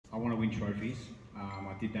I want to win trophies.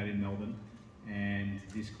 I did that in Melbourne, and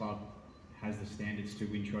this club has the standards to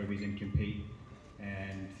win trophies and compete.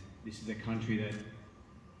 And this is a country that,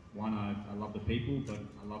 one, I love the people, but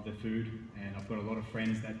I love the food, and I've got a lot of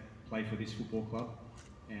friends that play for this football club,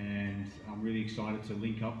 and I'm really excited to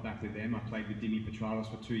link up back with them. I played with Dimi Petratos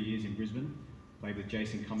for 2 years in Brisbane, played with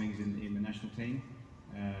Jason Cummings in the national team.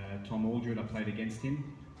 Tom Aldred, I played against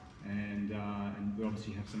him, and we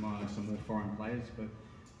obviously have some more foreign players, but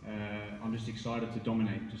I'm just excited to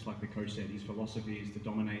dominate, just like the coach said. His philosophy is to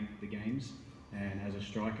dominate the games, and as a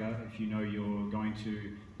striker, if you know you're going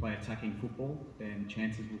to play attacking football, then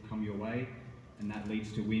chances will come your way, and that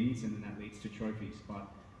leads to wins, and then that leads to trophies. But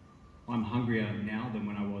I'm hungrier now than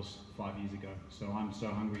when I was 5 years ago, so I'm so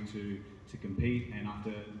hungry to compete, and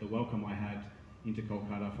after the welcome I had into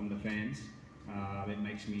Kolkata from the fans, it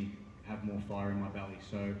makes me have more fire in my belly.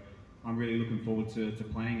 So I'm really looking forward to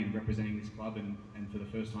playing and representing this club, and for the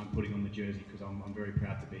first time putting on the jersey, because I'm very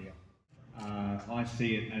proud to be here. I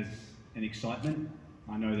see it as an excitement.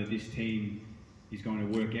 I know that this team is going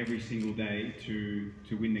to work every single day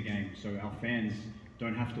to win the game, so our fans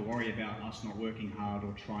don't have to worry about us not working hard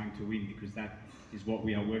or trying to win, because that is what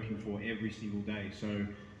we are working for every single day. So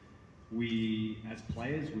we, as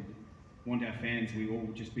players, would want our fans, we all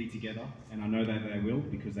just be together, and I know that they will,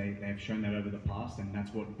 because they have shown that over the past, and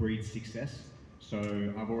that's what breeds success. So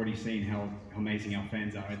I've already seen how amazing our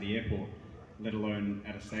fans are at the airport, let alone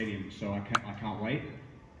at a stadium, so I can't wait.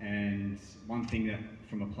 And one thing that,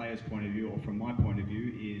 from a player's point of view, or from my point of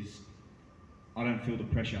view, is I don't feel the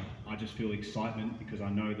pressure. I just feel excitement, because I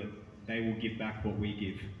know that they will give back what we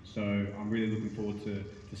give. So I'm really looking forward to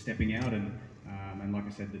stepping out, and like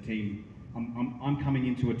I said, the team, I'm coming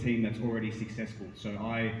into a team that's already successful. So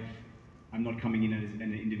I'm not coming in as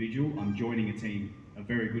an individual. I'm joining a team, a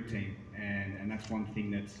very good team, and that's one thing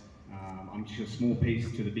that's I'm just a small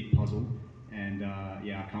piece to the big puzzle. And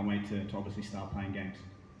yeah, I can't wait to obviously start playing games.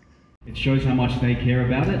 It shows how much they care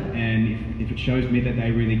about it, and if it shows me that they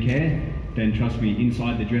really care, then trust me,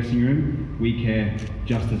 inside the dressing room, we care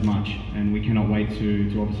just as much, and we cannot wait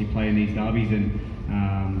to obviously play in these derbies, and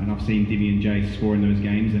I've seen Dimmy and Jay score in those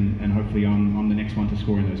games, and hopefully I'm the next one to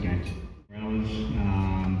score in those games.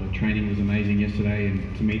 The training was amazing yesterday,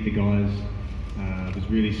 and to meet the guys was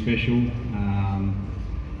really special.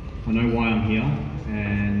 I know why I'm here,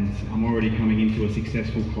 and I'm already coming into a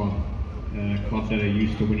successful club. A club that are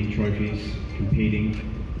used to winning trophies, competing,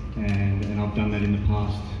 and I've done that in the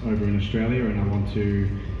past over in Australia, and I want to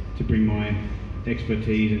bring my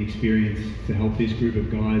expertise and experience to help this group of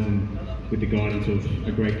guys, and with the guidance of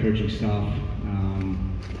a great coaching staff.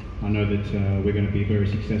 I know that we're going to be very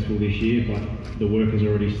successful this year, but the work has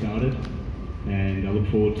already started, and I look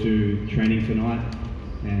forward to training tonight,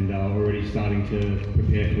 and already starting to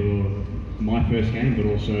prepare for my first game, but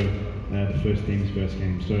also the first team's first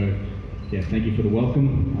game. So yeah, thank you for the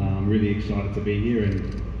welcome. I'm really excited to be here,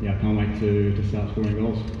 and yeah, I can't wait to start scoring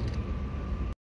goals.